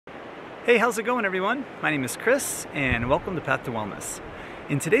Hey, how's it going everyone? My name is Chris and welcome to Path to Wellness.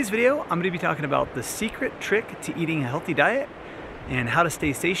 In today's video, I'm going to be talking about the secret trick to eating a healthy diet and how to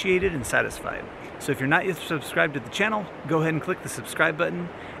stay satiated and satisfied. So if you're not yet subscribed to the channel, go ahead and click the subscribe button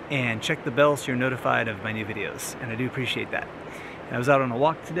and check the bell so you're notified of my new videos, and I do appreciate that. And I was out on a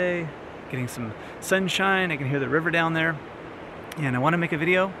walk today, getting some sunshine. I can hear the river down there, and I want to make a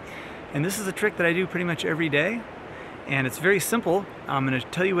video. And this is a trick that I do pretty much every day. And it's very simple. I'm going to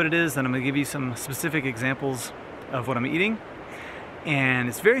tell you what it is, then I'm going to give you some specific examples of what I'm eating. And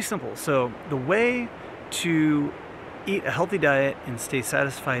it's very simple. So the way to eat a healthy diet and stay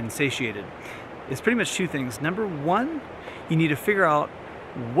satisfied and satiated is pretty much two things. Number one, you need to figure out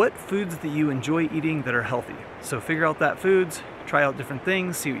what foods that you enjoy eating that are healthy. So figure out that foods, try out different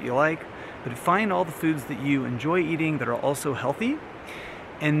things, see what you like, but find all the foods that you enjoy eating that are also healthy,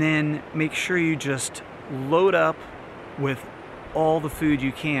 and then make sure you just load up with all the food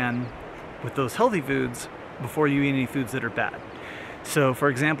you can with those healthy foods before you eat any foods that are bad. So for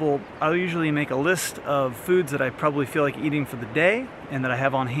example, I'll usually make a list of foods that I probably feel like eating for the day and that I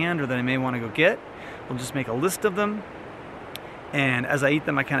have on hand or that I may want to go get. I'll just make a list of them, and as I eat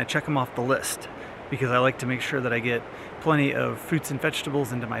them I kind of check them off the list because I like to make sure that I get plenty of fruits and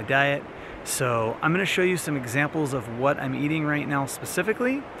vegetables into my diet. So I'm going to show you some examples of what I'm eating right now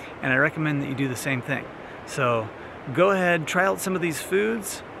specifically, and I recommend that you do the same thing. So go ahead, try out some of these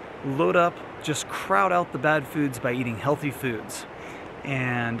foods, load up, just crowd out the bad foods by eating healthy foods.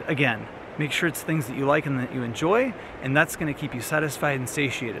 And again, make sure it's things that you like and that you enjoy, and that's going to keep you satisfied and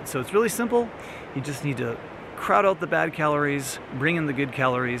satiated. So it's really simple. You just need to crowd out the bad calories, bring in the good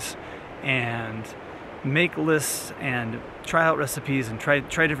calories, and make lists and try out recipes and try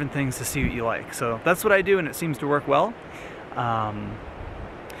different things to see what you like. So that's what I do, and it seems to work well.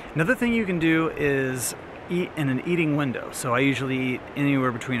 Another thing you can do is eat in an eating window. So I usually eat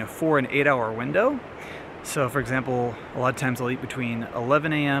anywhere between a 4 and 8 hour window. So for example, a lot of times I'll eat between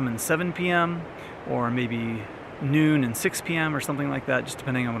 11 a.m. and 7 p.m. or maybe noon and 6 p.m. or something like that, just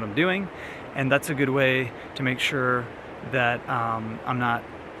depending on what I'm doing. And that's a good way to make sure that I'm not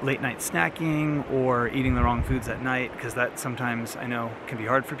late night snacking or eating the wrong foods at night, because that sometimes I know can be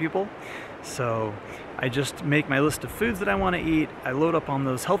hard for people. So I just make my list of foods that I want to eat, I load up on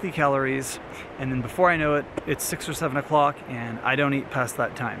those healthy calories, and then before I know it, it's 6 or 7 o'clock and I don't eat past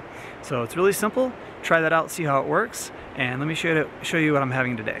that time. So it's really simple. Try that out, see how it works, and let me show you what I'm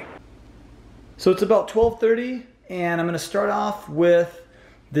having today. So it's about 12:30 and I'm going to start off with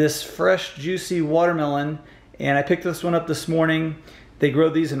this fresh juicy watermelon, and I picked this one up this morning. They grow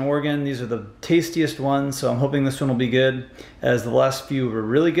these in Oregon. These are the tastiest ones, so I'm hoping this one will be good, as the last few were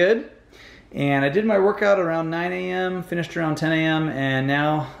really good. And I did my workout around 9 a.m., finished around 10 a.m., and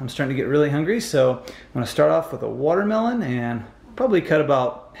now I'm starting to get really hungry, so I'm going to start off with a watermelon and probably cut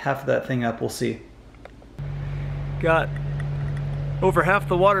about half of that thing up, we'll see. Got over half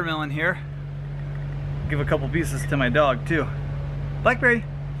the watermelon here. Give a couple pieces to my dog too. Blackberry!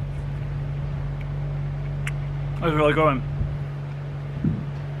 That was really good one.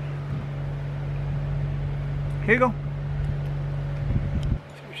 Here you go.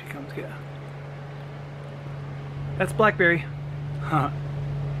 See where she comes, get. That's Blackberry.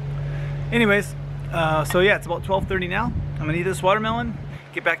 Anyways, so yeah, it's about 12:30 now. I'm gonna eat this watermelon,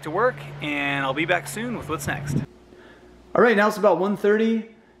 get back to work, and I'll be back soon with what's next. All right, now it's about 1:30,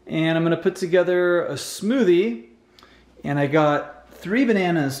 and I'm gonna put together a smoothie. And I got 3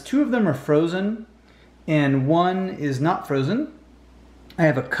 bananas. 2 of them are frozen, and 1 is not frozen. I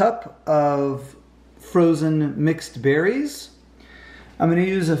have a cup of frozen mixed berries. I'm going to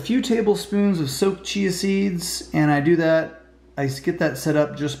use a few tablespoons of soaked chia seeds, and I get that set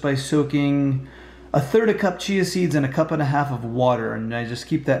up just by soaking 1/3 cup chia seeds and 1.5 cups of water, and I just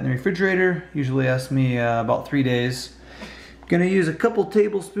keep that in the refrigerator. Usually lasts me about 3 days. Going to use a couple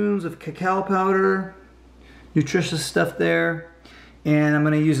tablespoons of cacao powder, nutritious stuff there, and I'm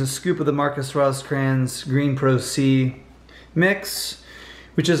going to use a scoop of the Marcus Roscrans Green Pro C mix,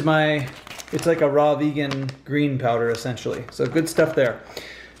 which is it's like a raw vegan green powder essentially. So good stuff there.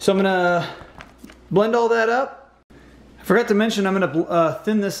 So I'm gonna blend all that up. I forgot to mention I'm gonna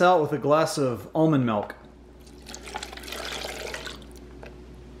thin this out with a glass of almond milk.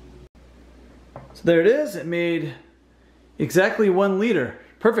 So there it is. It made exactly 1 liter.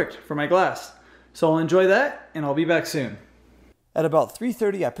 Perfect for my glass. So I'll enjoy that and I'll be back soon. At about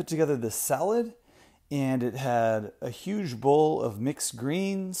 3:30 I put together this salad, and it had a huge bowl of mixed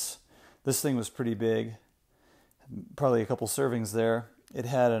greens. This thing was pretty big, probably a couple servings there. It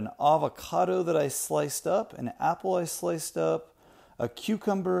had an avocado that I sliced up, an apple I sliced up, a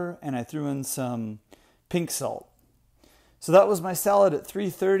cucumber, and I threw in some pink salt. So that was my salad at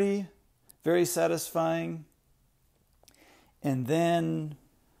 3:30. very satisfying. And then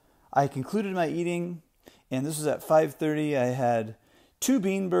I concluded my eating, and this was at 5:30. I had 2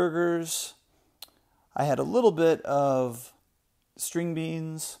 bean burgers. I had a little bit of string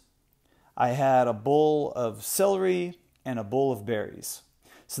beans. I had a bowl of celery and a bowl of berries.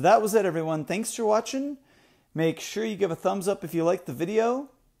 So that was it, everyone. Thanks for watching. Make sure you give a thumbs up if you liked the video.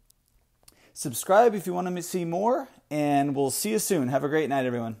 Subscribe if you want to see more, and we'll see you soon. Have a great night,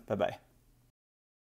 everyone. Bye-bye.